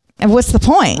what's the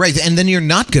point? Right, and then you're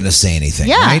not going to say anything,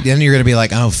 Yeah. right? Then you're going to be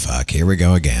like, oh, fuck, here we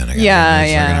go again. I gotta Yeah,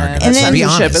 fucking yeah. argue. And So then- be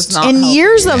Censorship honest. is not- And healthy.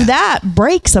 years Yeah. of that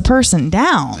breaks a person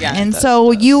down. Yeah, and it does,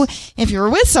 so it does. you, if you're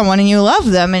with someone and you love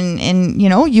them and you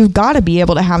know, you've got to be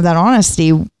able to have that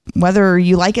honesty, whether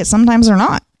you like it sometimes or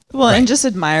not. Well, and just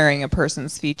admiring a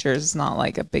person's features is not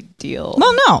like a big deal.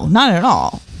 Well, no, not at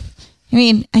all. I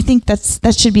mean, I think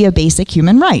that should be a basic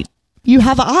human right. You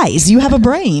have eyes, you have a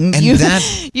brain, And you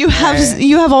that- you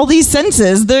have all these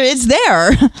senses. It's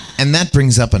there. And that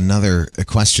brings up another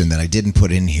question that I didn't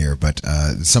put in here, but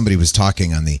somebody was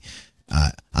talking on the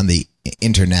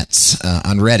internets,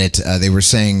 on Reddit. They were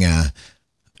saying,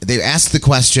 they asked the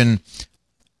question,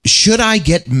 should I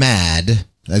get mad?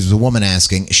 As a woman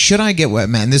asking, should I get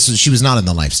mad? And she was not in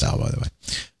the lifestyle, by the way.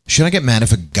 Should I get mad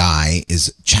if a guy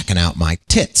is checking out my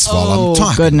tits while I'm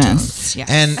talking goodness. to him?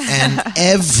 Yes. And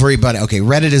everybody, okay,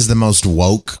 Reddit is the most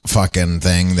woke fucking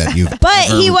thing that you've But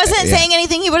ever- he wasn't yeah. saying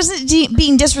anything. He wasn't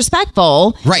being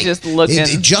disrespectful. Right. Just looking.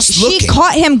 Just She looking.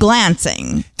 caught him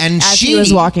glancing And as she he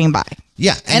was walking by.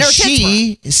 Yeah, and her tits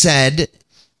she said,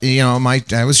 you know,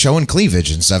 I was showing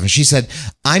cleavage and stuff, and she said,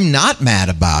 I'm not mad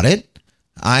about it.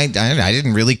 I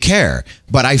didn't really care,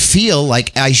 but I feel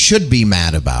like I should be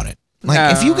mad about it.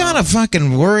 Like, if you gotta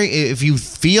fucking worry, if you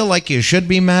feel like you should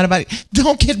be mad about it,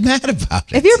 don't get mad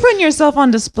about it. If you're putting yourself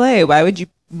on display, why would you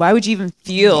even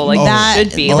feel like That- that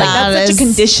should be? oh. Like that that's such a is-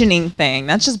 conditioning thing.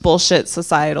 That's just bullshit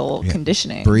societal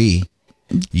conditioning. Bree,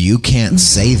 you can't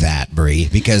say that, Bree,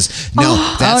 because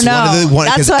that's no. one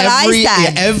of the That's what I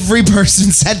said. every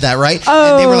person said that, right?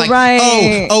 Oh, and they were like,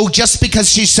 right. oh, just because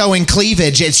she's showing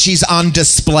cleavage, she's on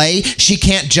display. She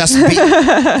can't just be.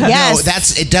 Yes.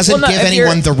 No, it doesn't Well, no, give if anyone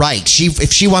you're- the right.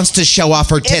 If she wants to show off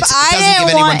her tits, it doesn't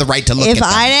give anyone the right to look at them. If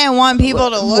I didn't want people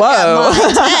to look Whoa. at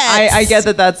my tits, I get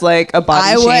that that's like a I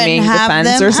body wouldn't shaming have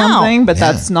defense them or something, out. but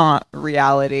Yeah. that's not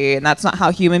reality, and that's not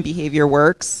how human behavior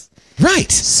works.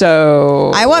 Right.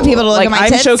 So I want people to look like, at my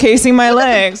I'm tits. showcasing my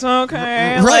legs.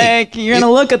 Okay, Right. like you're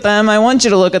gonna look at them. I want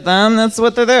you to look at them. That's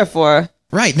what they're there for.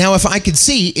 Right. Now, if I could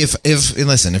see, if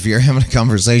listen, if you're having a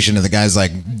conversation and the guy's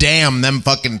like, damn, them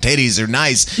fucking titties are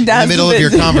nice in the That's middle of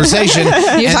your conversation.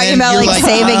 You're talking about like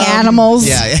saving animals.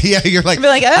 Yeah, you're like, Be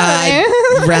like,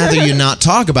 oh, I'd rather you not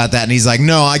talk about that. And he's like,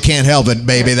 no, I can't help it,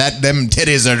 baby. Them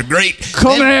titties are great.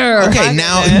 Come here. Okay,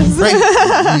 now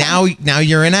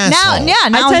you're an asshole.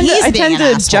 Now I he's tend being to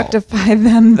an asshole. objectify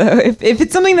them though. If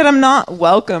it's something that I'm not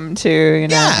welcome to, you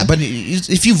know. Yeah, but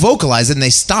if you vocalize it and they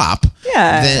stop,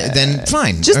 Yeah. then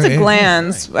fine. Just Okay. a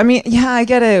glance. I mean, yeah, I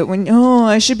get it. When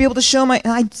I should be able to show my.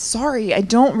 I'm sorry, I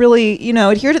don't really,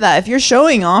 adhere to that. If you're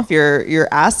showing off your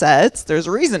assets, there's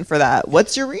a reason for that.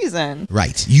 What's your reason?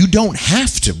 Right. You don't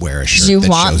have to wear a shirt You that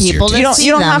want shows people your to tits.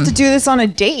 You don't see have them. to do this on a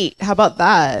date. How about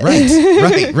that?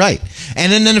 Right.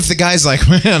 And then if the guy's like,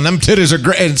 man, them titties are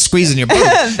great, and squeezing your boob.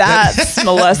 That's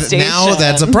molestation. Now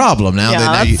that's a problem. Now Yeah,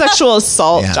 that that's you, sexual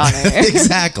assault, yeah. Johnny.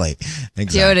 Exactly.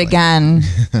 Do it again.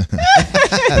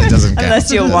 It doesn't count.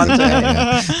 Unless you want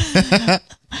to.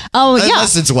 Oh yeah.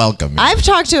 Unless it's welcome. I've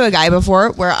talked to a guy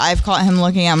before where I've caught him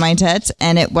looking at my tits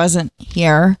and it wasn't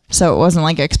here, so it wasn't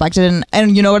like expected.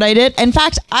 And you know what I did? In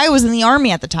fact, I was in the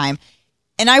army at the time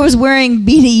and I was wearing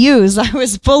BDUs. I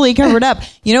was fully covered up.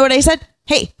 You know what I said?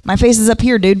 Hey, my face is up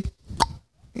here, dude.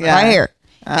 Yeah. Right here.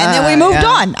 And then we moved yeah.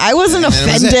 on. I wasn't And that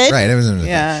was offended. it. Right. It was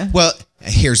Yeah. Well,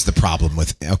 here's the problem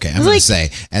with. Okay, I'm going like- to say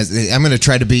I'm going to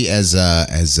try to be as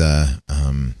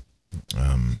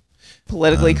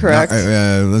Politically correct.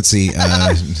 let's see.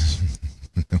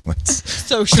 What's,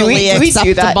 Socially Do we do that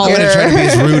acceptable. I'm going to try to be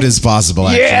as rude as possible.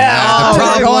 Actually. Yeah. The we're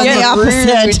problem. going the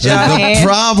opposite. Rude, Johnny. The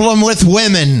problem with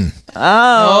women.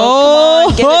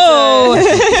 Oh,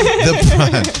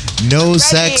 No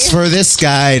sex for this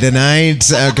guy tonight.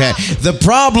 Okay. The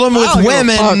problem with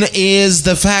women is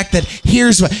the fact that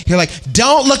here's what you're like,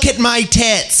 don't look at my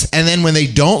tits. And then when they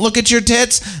don't look at your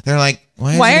tits, they're like,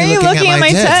 why are is he you looking at my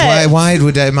tits? Why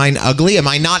would am I ugly? Am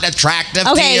I not attractive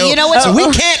Okay, to you? you know what- So we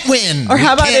can't win. Or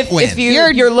how We about can't win. if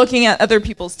you're looking at other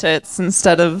people's tits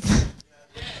instead of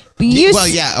You, Well,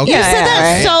 yeah, okay. You Yeah, said yeah,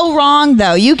 that's right. so wrong,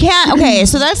 though. You can't. Okay,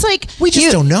 so that's like We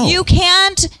just don't know. You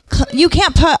can't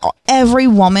put every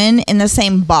woman in the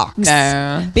same box.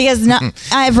 No. because not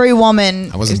every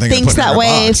woman I wasn't thinking of thinks putting her that in a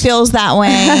way, box. feels that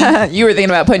way. you were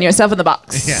thinking about putting yourself in the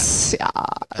box. Yeah.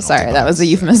 Sorry, that was a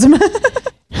euphemism.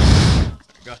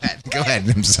 Go ahead.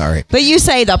 I'm sorry. But you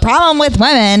say the problem with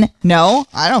women. No,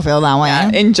 I don't feel that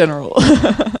way. in general.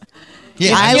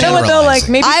 Yeah, You know what though? Like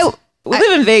maybe I- we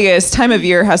live in Vegas. Time of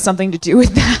year has something to do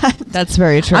with that. That's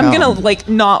very true. I'm gonna like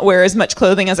not wear as much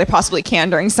clothing as I possibly can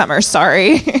during summer.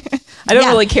 Sorry. I don't Yeah.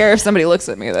 really care if somebody looks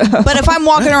at me though. But if I'm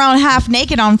walking around half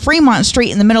naked on Fremont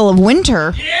Street in the middle of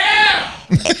winter,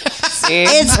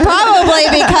 it's probably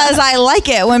because I like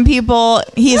it when people.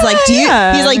 He's like, do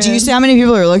you see how many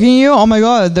people are looking at you? Oh my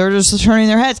god, they're just turning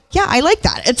their heads. Yeah, I like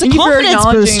that. It's a Thank you for confidence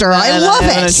acknowledging booster. that I love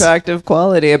have an it. attractive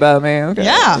quality about me. Okay,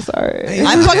 Yeah. sorry.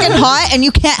 I'm fucking hot, and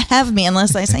you can't have me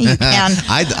unless I say you can.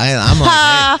 I'm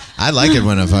like, hey, I like it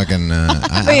when a fucking. I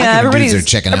But like yeah, it when dudes everybody's are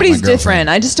checking out my everybody's girlfriend. different.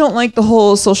 I just don't like the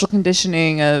whole social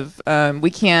conditioning of we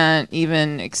can't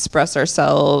even express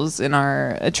ourselves in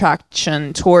our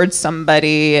attraction towards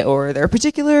somebody or their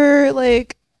particular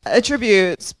like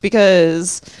attributes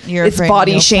because You're it's afraid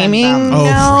body you'll offend shaming them. Oh,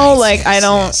 now. right. Like I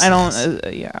Yes,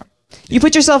 don't. Yeah, you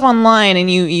put yourself online and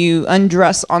you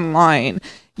undress online.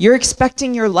 You're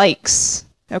expecting your likes.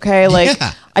 Okay, like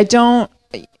Yeah. I don't.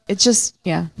 It's just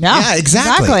Yeah, Yeah,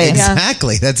 exactly. Yeah.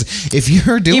 Exactly. That's if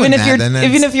you're doing even if that, you're then that's,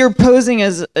 even if you're posing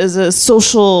as a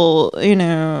social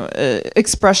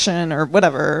expression or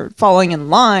whatever, falling in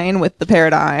line with the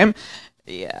paradigm.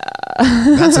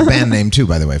 that's a band name too,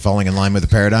 by the way. Falling in line with the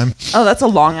paradigm. Oh, that's a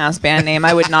long ass band name.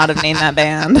 I would not have named that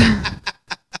band.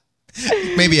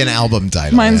 Maybe an album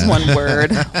title. Mine's yeah. one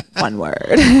word. One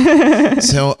word.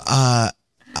 So,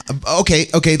 okay.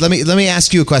 Let me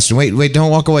ask you a question. Wait,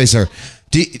 don't walk away, sir.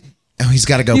 He's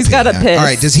got to go. He's pee. gotta piss. All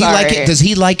right. Does he like Sorry. it? Does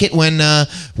he like it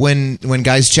when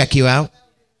guys check you out?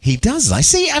 He does. I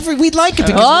see. We'd like it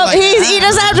because Oh, we're like, he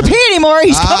doesn't have to pee anymore.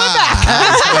 He's coming back.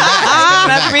 Don't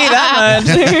have to be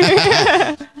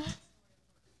that much.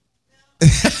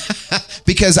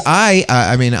 because I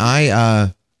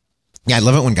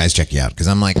love it when guys check you out because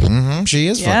I'm like, she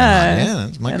is fucking hot. Yeah,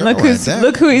 that's my And girl right there.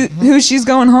 look who she's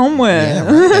going home with. Yeah,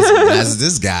 right. That's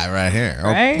this guy right here,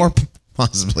 Right? or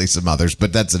possibly some others,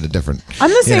 but that's in a different. I'm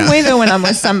the same know. way though when I'm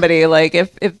with somebody. Like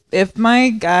if my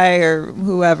guy or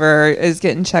whoever is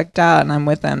getting checked out and I'm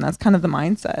with them, that's kind of the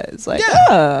mindset. It's like,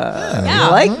 I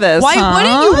like this. Why huh?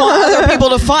 wouldn't you want other people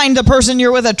to find the person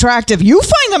you're with attractive? You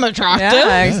find them attractive.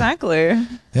 Yeah, exactly.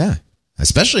 Yeah,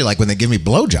 especially like when they give me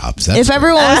blowjobs. That's If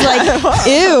everyone was like,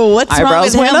 "Ew, what's wrong Eyebrows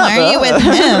with him? went up, Why are you with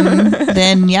him?"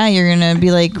 Then yeah, you're gonna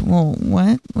be like, "Well,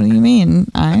 what? What do you mean?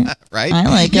 Right? I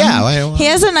like him. Yeah, well, he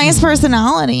has a nice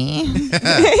personality."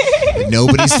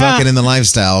 nobody's fucking in the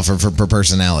lifestyle for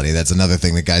personality. That's another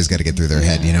thing that guys got to get through their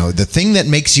head. You know, the thing that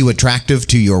makes you attractive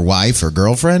to your wife or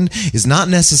girlfriend is not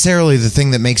necessarily the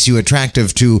thing that makes you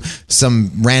attractive to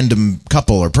some random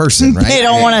couple or person. Right? They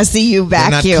don't want to see you They're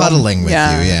not vacuum. cuddling with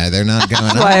Yeah. you. Yeah, they're not going.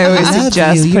 That's why I always love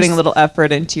suggest you. putting a little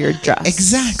effort into your dress.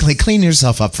 Exactly. Clean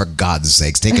yourself up for God's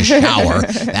sakes. Take a shower.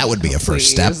 That would be a first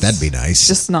step. Please. That'd be nice.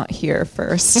 Just not here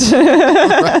first.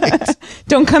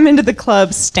 Don't come into the club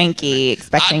stanky,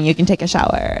 expecting you can take a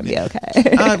shower and be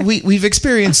okay. We've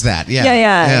experienced that. Yeah.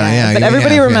 yeah. But we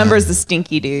everybody have, remembers the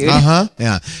stinky dude.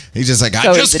 Yeah. He's just like, I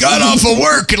So just is it- got off of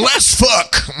work and let's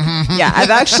fuck. Yeah, I've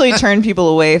actually turned people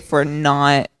away for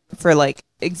like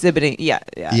exhibiting. Yeah.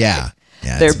 Yeah.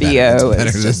 Yeah, Their it's better. BO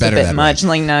It's is just a better bit that way. much.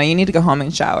 Like, no, you need to go home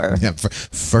and shower. Yeah,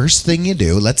 first thing you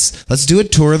do, let's do a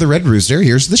tour of the Red Rooster.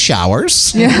 Here's the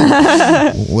showers.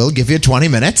 Yeah. We'll give you 20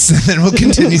 minutes and then we'll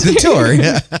continue the tour.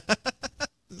 Yeah.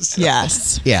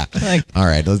 Yes. Yeah. All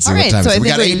right. Let's see All what right, time so it I is. We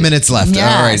think got 8 minutes left.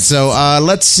 Yes. All right. So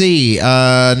let's see.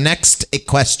 Next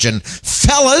question.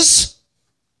 Fellas.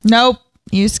 Nope.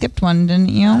 You skipped one, didn't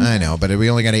you? I know, but we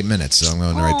only got 8 minutes, so I'm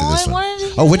going right to this I one. wanted to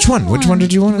hear Oh, which that one? Which one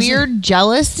did you want to say? Weird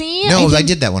jealousy? No, I think-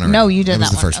 did that one already. No, you did That was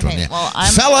that the first one, Okay, yeah. Well,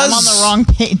 I'm Fellas! on the wrong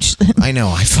page then. I know.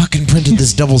 I fucking printed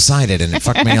this double-sided and it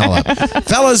fucked me all up.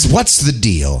 Fellas, what's the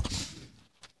deal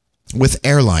with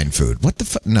airline food? What the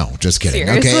fuck? No, just kidding.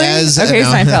 Seriously? Okay, no,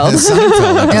 Seinfeld.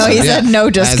 Seinfeld No, he episode, said no,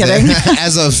 just kidding.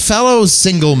 As a fellow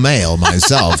single male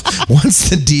myself, what's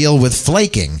the deal with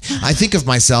flaking? I think of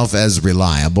myself as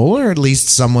reliable, or at least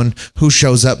someone who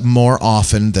shows up more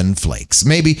often than flakes.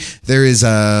 Maybe there is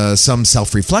some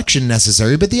self-reflection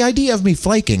necessary, but the idea of me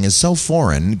flaking is so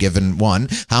foreign, given, one,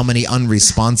 how many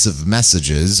unresponsive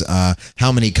messages,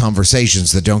 how many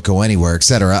conversations that don't go anywhere,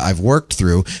 etc. I've worked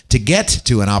through to get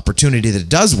to an opportunity that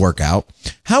does work out.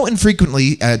 How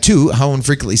infrequently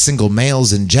single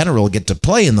males in general get to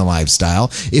play in the lifestyle.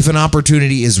 If an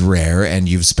opportunity is rare and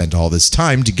you've spent all this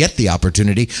time to get the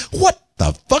opportunity, what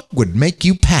the fuck would make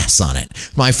you pass on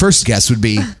it? My first guess would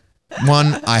be,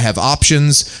 one, I have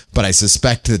options, but I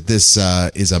suspect that this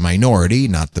is a minority,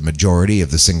 not the majority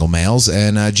of the single males,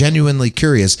 and genuinely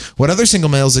curious what other single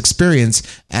males experience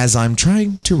as I'm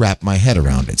trying to wrap my head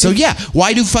around it. So yeah,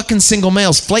 why do fucking single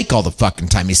males flake all the fucking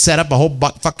time? You set up a whole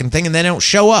fucking thing and they don't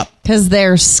show up. Because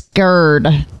they're scared.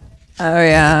 Oh,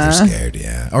 yeah. They're scared,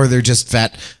 yeah. Or they're just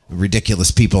fat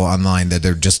ridiculous people online that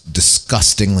they're just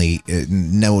disgustingly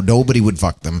nobody would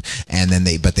fuck them, and then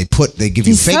they give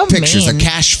you He's fake so pictures. mean.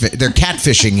 They're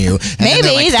catfishing you. And Maybe, then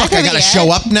they're like, that fuck, could I gotta be show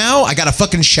it. up now. I gotta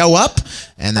fucking show up,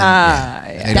 and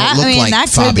then they don't look like that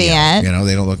could be Fabio. it. You know,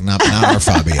 they don't look not our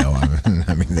Fabio.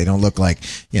 I mean, they don't look like,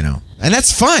 you know, and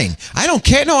that's fine. I don't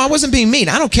care. No, I wasn't being mean.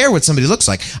 I don't care what somebody looks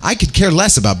like. I could care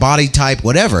less about body type,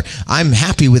 whatever. I'm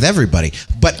happy with everybody.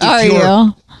 But if Are you're,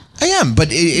 you? I am,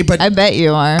 but I bet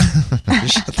you are.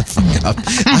 shut the fuck up.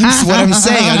 What I'm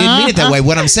saying, I didn't mean it that way.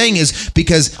 What I'm saying is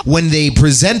because when they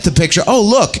present the picture, oh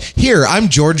look, here I'm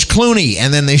George Clooney,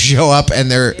 and then they show up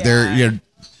and they're you know,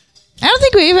 I don't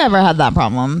think we've ever had that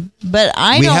problem, but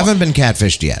we haven't been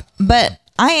catfished yet. But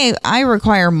I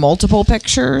require multiple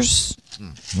pictures.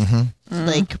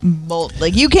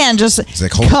 Like you can't just It's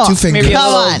like hold up two fingers. Maybe a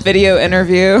Come little on. video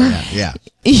interview. Yeah.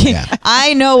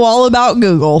 I know all about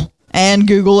Google and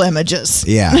Google Images.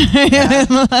 Yeah.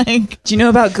 Like Do you know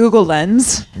about Google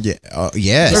Lens? Yeah.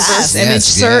 Yes. Reverse image Yes.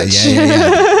 search.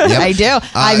 Yeah. Yep. I do.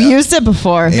 I've used it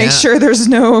before. Yeah. Make sure there's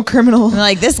no criminal.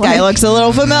 Like this guy looks a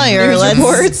little familiar. news Let's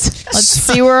reports.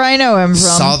 see where I know him from.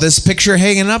 Saw this picture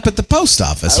hanging up at the post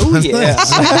office. Oh yeah,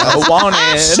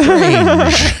 wanted.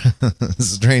 Strange.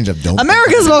 Strange. Don't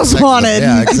America's Most Wanted.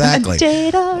 Yeah, exactly.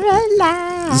 Dead or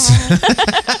alive.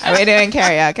 Are we doing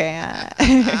karaoke?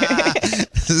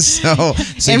 So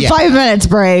In yeah. 5 minutes,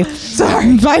 Bray.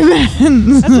 Sorry, 5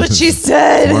 minutes. That's what she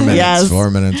said. 4 minutes. Yes. 4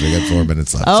 minutes. We got 4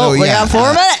 minutes left. Oh, so, we yeah, got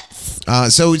 4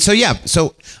 minutes.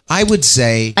 So I would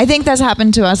say I think that's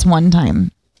happened to us one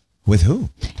time, with who?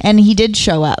 and he did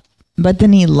show up, but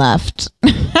then he left.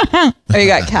 Oh, you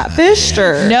got catfished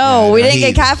or No, we didn't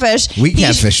He- get catfished. we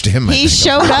catfished him, I He think.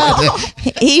 showed up.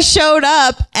 He showed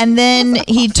up, and then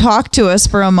he talked to us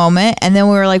for a moment, and then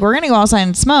we were like, "We're gonna go outside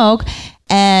and smoke,"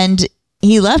 and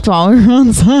he left while we were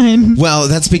outside. Well,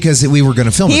 that's because we were going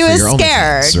to film He it for was your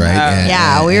scared. OnlyFans, right?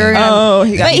 Yeah, we were. Gonna, Oh,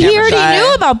 he got but he camera already shy.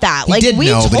 knew about that. He Like did we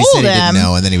know, told but he said he him. didn't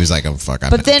know, and then he was like, "Oh fuck, I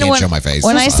But then can't when- show my face."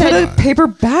 when I So, said- Put a paper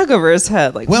bag over his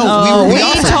head. Like, Well, no. we We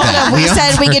offered told that. him. We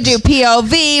said we offered- could do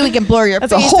POV. We can blur your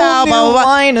That's a face whole out. new Blah, blah, blah.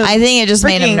 line of I think it just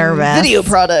made him freaking nervous. Video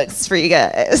products for you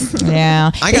guys. Yeah,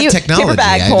 I got You- technology. paper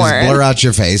bag I porn. just blur out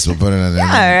your face. We'll put it in there.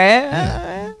 All right.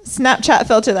 Snapchat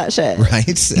filter that shit.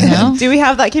 Right? know? Do we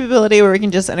have that capability where we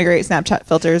can just integrate Snapchat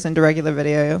filters into regular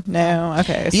video? No.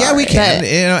 Okay. Yeah, we sorry. can.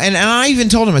 You know, and I even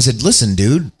told him, I said, "Listen,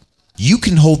 dude, you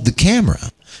can hold the camera.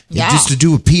 Yeah. Just to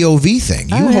do a POV thing.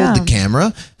 You hold yeah. the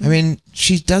camera. I mean,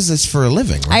 she does this for a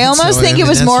living. Right? I almost So, think mean, it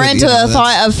was that's more what, into you know, the that's-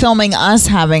 thought of filming us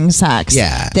having sex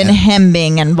Yeah, than and- him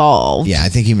being involved. Yeah, I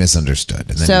think he misunderstood.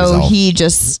 And then So was all, he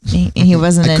just he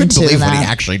wasn't I couldn't into believe when he that.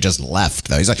 actually just left.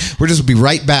 Though he's like, "We're just be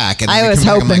right back." And then I they was come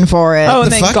back, I'm hoping like, for it. Oh, the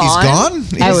and then fuck? gone?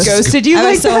 He's gone. I He's was ghosted you I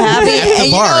like was so that? happy. at And the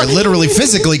you bar. know- Literally,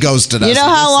 physically ghosted us. You know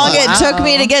how long it took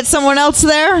me to get someone else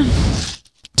there?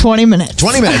 20 minutes.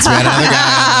 20 minutes, man. Another guy.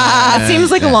 That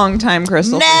seems like a long time,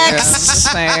 Crystal. for you. Next. I'm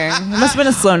just saying. It must have been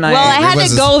a slow night. Well, I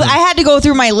was had to go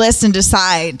through my list and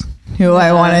decide who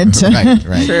I wanted to. Right,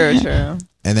 right. True.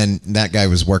 And then that guy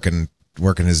was working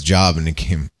his job, and he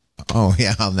came. Oh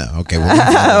yeah, I'll know. Okay, we'll move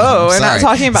Oh, we're not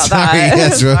talking about that.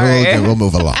 Yes, Sorry. okay, we'll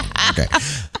move along. Okay.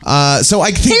 So I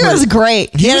think He was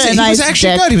great. He, He had was, a he nice was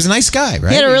actually dick. good. He was a nice guy, right?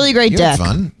 He had a really great He had dick.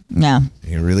 Fun. Yeah.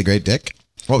 He had a really great dick.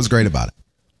 What was great about it?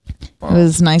 It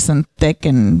was nice and thick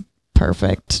and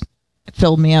perfect. It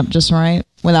filled me up just right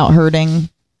without hurting.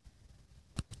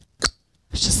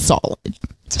 It's just solid.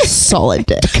 It's a solid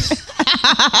dick.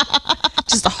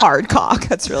 Just a hard cock.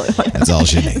 That's really what it That's all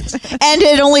she needs. And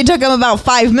it only took him about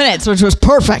 5 minutes, which was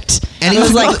perfect. And he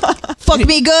was like, fuck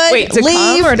me good. Wait, to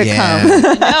leave. come or to Yeah.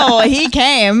 come? No, he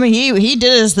came. He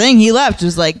did his thing. He left. It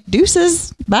was like,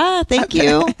 deuces. Bye. Thank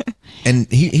you. And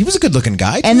he was a good looking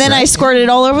guy. And too, then I right? squirted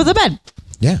all over the bed.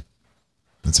 Yeah.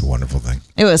 That's a wonderful thing.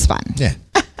 It was fun. Yeah.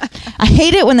 I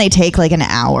hate it when they take like an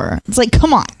hour. It's like,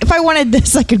 come on. If I wanted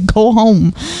this, I could go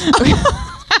home.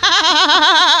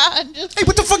 Hey,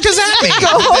 what the fuck does that mean?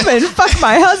 Go home and fuck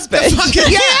my husband.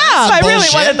 Fucking- yeah, I really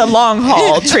bullshit. wanted the long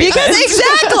haul treatment. Because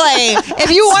exactly.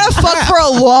 If you want to fuck for a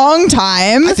long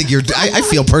time, I think I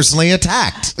feel personally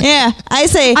attacked. yeah, I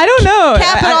say, I don't know.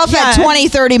 cap it off at yeah. 20,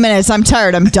 30 minutes. I'm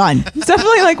tired. I'm done. It's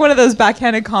definitely like one of those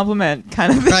backhanded compliment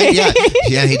kind of things. Right? Yeah.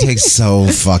 Yeah, he takes so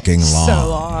fucking long. So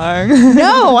long.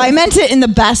 No, I meant it in the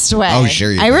best way. Oh,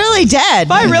 sure you I did. really did.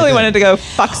 If I really wanted to go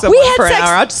fuck someone had for an sex-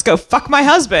 hour, I'll just go fuck my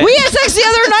husband. We had sex the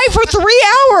other night for 3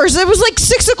 hours. It was like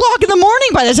 6 o'clock in the morning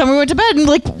by the time we went to bed. And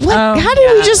like, what? Oh, How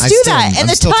did we yeah. just I do still- that? I'm And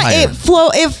the still time tired.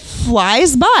 it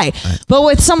flies by. But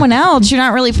with someone else, you're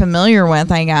not really familiar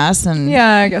with, I guess. And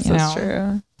Yeah, I guess You that's know.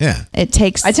 true. Yeah. It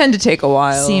takes. I tend to take a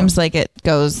while. Seems like it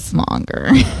goes longer.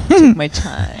 Take my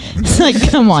time. It's like,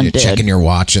 come on, You're dude. checking your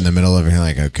watch in the middle of it. You're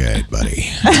like, okay, buddy.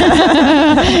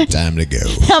 Time to go.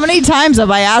 How many times have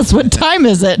I asked what time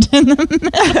is it? And then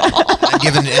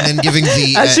giving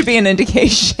the That should be an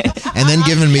indication. and then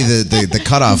giving me the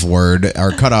cutoff word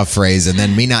or cutoff phrase, and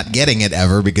then me not getting it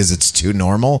ever because it's too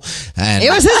normal. And It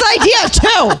was his idea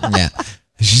too. yeah.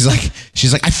 She's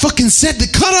like, I fucking said the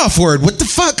cutoff word. What the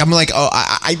fuck? I'm like, oh,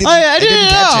 I didn't catch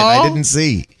it. I didn't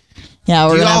see. Yeah,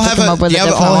 we're Do you gonna all have to come up with do a you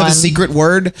different all have one. a secret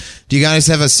word? Do you guys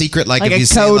have a secret like if a you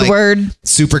say code like word?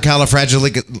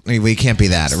 Supercalifragilistic? We can't be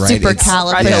that, right?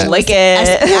 Lick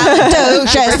it.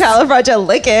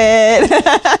 Supercalifragilistic.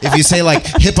 If you say like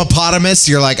hippopotamus,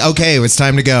 you're like, okay, it's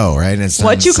time to go, right? And it's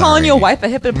What you calling sorry. your wife a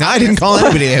hippopotamus? No, I didn't call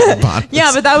anybody a hippopotamus.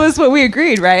 Yeah, but that was what we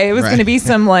agreed, right? It was Right. going to be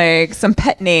some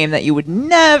pet name that you would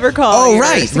never call. Oh, your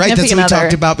right. That's what we significant other.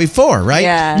 talked about before, right?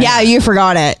 Yeah. Yeah, you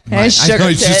forgot it. Hey, sugar I know,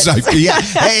 it's just tits. like, yeah.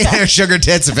 Hey, sugar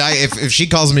tits. If she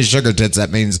calls me sugar tits,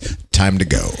 that means time to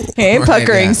go. Hey, Right,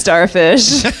 puckering yeah.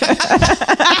 starfish.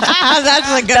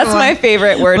 That's a good That's my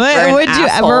favorite word for an Would you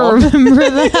asshole. ever remember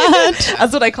that?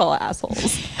 That's what I call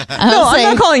assholes. I'll I'm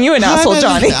not calling you an asshole,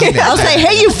 Johnny. I'll say,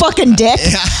 hey, you fucking dick.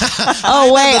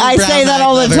 Oh, wait, I say that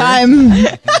all the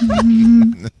brown-eyed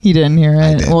time. He didn't hear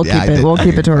it. did. We'll Yeah, I keep it. did. We'll I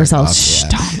keep it to heard ourselves. off, Shh, yeah.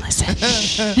 don't listen.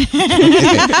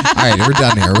 All right, we're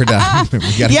done here. We're done. We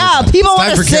gotta Yeah, move on. people It's time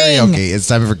wanna for sing. karaoke. It's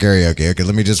time for karaoke. Okay,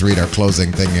 let me just read our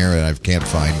closing thing here that I can't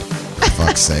find. For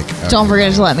fuck's sake. Okay. Don't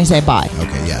forget to let me say bye,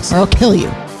 Okay, yes. or I'll kill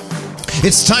you.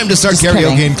 It's time to start Just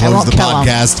karaoke kidding. and I close won't the kill 'em.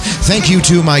 podcast. Thank you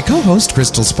to my co-host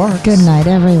Crystal Sparks. Good night,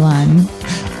 everyone.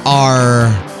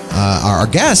 Our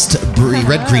guest,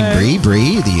 Red Green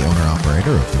Bree, the owner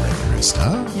operator of the Red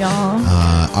Barista.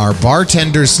 Yeah. Our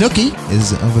bartender Snooky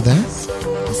is over there.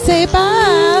 Say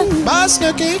bye. Bye,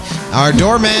 Snooky. Our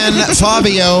doorman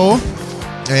Fabio,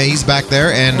 he's back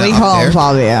there, and We up call there. him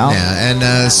Fabio. Yeah, and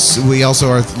we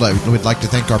also would like to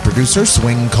thank our producer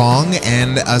Swing Kong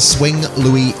and Swing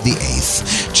Louis VIII.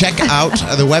 Check out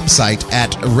the website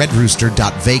at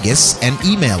redrooster.vegas and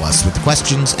email us with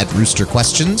questions at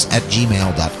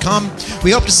roosterquestions@gmail.com. We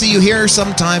hope to see you here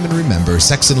sometime, and remember,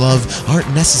 sex and love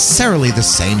aren't necessarily the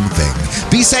same thing.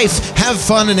 Be safe, have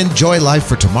fun, and enjoy life,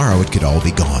 for tomorrow it could all be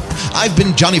gone. I've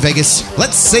been Johnny Vegas.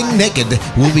 Let's sing naked.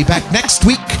 We'll be back next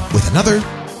week with another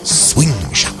swing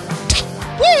shot.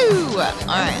 Woo! All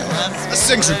right, Let's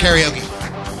sing some karaoke.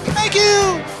 Thank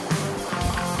you.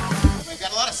 We've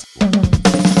got a lot of.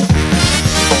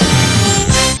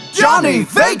 Johnny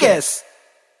Vegas.